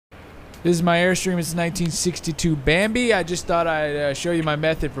This is my Airstream. It's 1962 Bambi. I just thought I'd show you my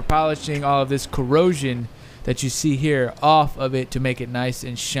method for polishing all of this corrosion that you see here off of it to make it nice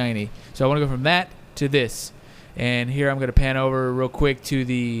and shiny. So I want to go from that to this. And here I'm going to pan over real quick to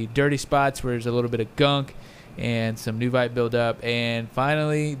the dirty spots where there's a little bit of gunk and some Nuvite buildup. And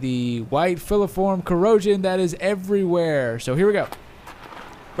finally, the white filiform corrosion that is everywhere. So here we go.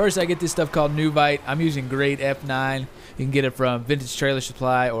 First, I get this stuff called Nuvite. I'm using grade F9. You can get it from Vintage Trailer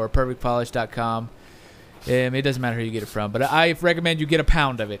Supply or perfectpolish.com. It doesn't matter who you get it from, but I recommend you get a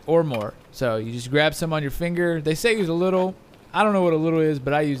pound of it or more. So you just grab some on your finger. They say use a little. I don't know what a little is,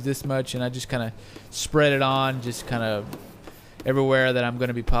 but I use this much, and I just kind of spread it on, just kind of everywhere that I'm going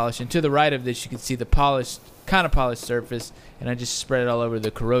to be polishing. To the right of this, you can see the kind of polished surface, and I just spread it all over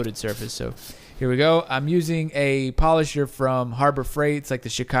the corroded surface. So here we go. I'm using a polisher from Harbor Freight. It's like the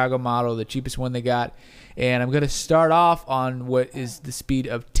Chicago model, the cheapest one they got. And I'm going to start off on what is the speed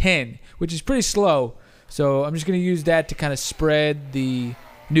of 10, which is pretty slow. So I'm just going to use that to kind of spread the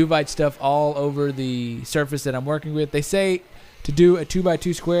Nuvite stuff all over the surface that I'm working with. They say to do a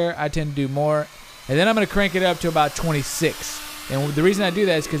 2x2 square. I tend to do more. And then I'm going to crank it up to about 26. And the reason I do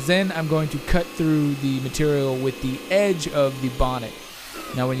that is because then I'm going to cut through the material with the edge of the bonnet.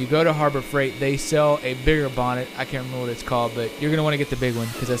 Now, when you go to Harbor Freight, they sell a bigger bonnet. I can't remember what it's called, but you're going to want to get the big one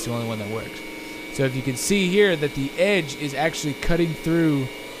because that's the only one that works. So if you can see here that the edge is actually cutting through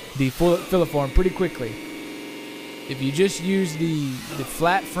the filiform pretty quickly. If you just use the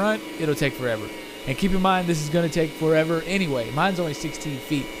flat front, it'll take forever. And keep in mind, this is going to take forever anyway. Mine's only 16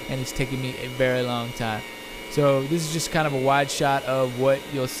 feet, and it's taking me a very long time. So this is just kind of a wide shot of what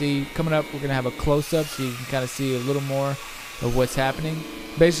you'll see. Coming up, we're going to have a close-up so you can kind of see a little more of what's happening.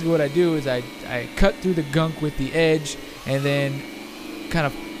 Basically what I do is I cut through the gunk with the edge and then kind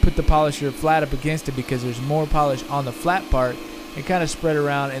of put the polisher flat up against it because there's more polish on the flat part, and kind of spread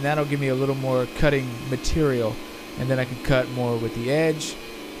around, and that'll give me a little more cutting material. And then I can cut more with the edge,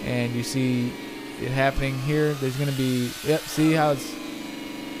 and you see it happening here. There's going to be, yep, see how it's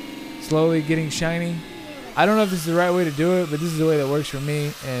slowly getting shiny? I don't know if this is the right way to do it, but this is the way that works for me,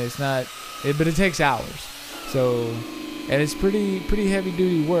 and it's not, but it takes hours. So, and it's pretty heavy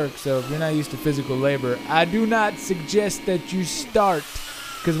duty work, so if you're not used to physical labor, I do not suggest that you start,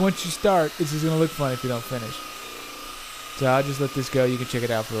 because once you start, it's just going to look fun if you don't finish. So I'll just let this go. You can check it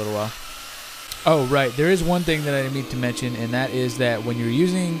out for a little while. Oh, right. There is one thing that I need to mention, and that is that when you're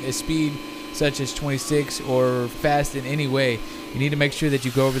using a speed such as 26 or fast in any way, you need to make sure that you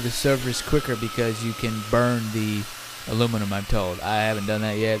go over the surface quicker because you can burn the aluminum, I'm told. I haven't done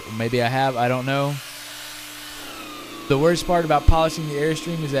that yet. Maybe I have. I don't know. The worst part about polishing the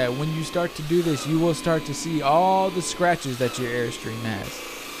Airstream is that when you start to do this, you will start to see all the scratches that your Airstream has.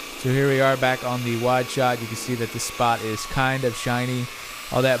 So here we are back on the wide shot. You can see that the spot is kind of shiny.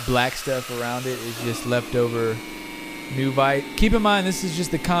 All that black stuff around it is just leftover Nuvite. Keep in mind, this is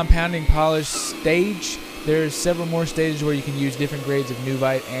just the compounding polish stage. There's several more stages where you can use different grades of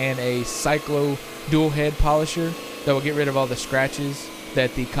Nuvite and a cyclo dual head polisher that will get rid of all the scratches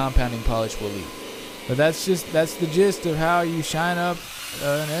that the compounding polish will leave. But that's the gist of how you shine up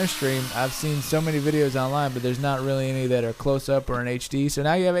an Airstream. I've seen so many videos online, but there's not really any that are close up or in HD. So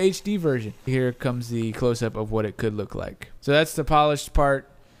now you have an HD version. Here comes the close up of what it could look like. So that's the polished part.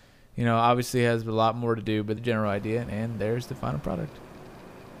 You know, obviously has a lot more to do, but the general idea, and there's the final product.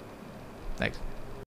 Thanks.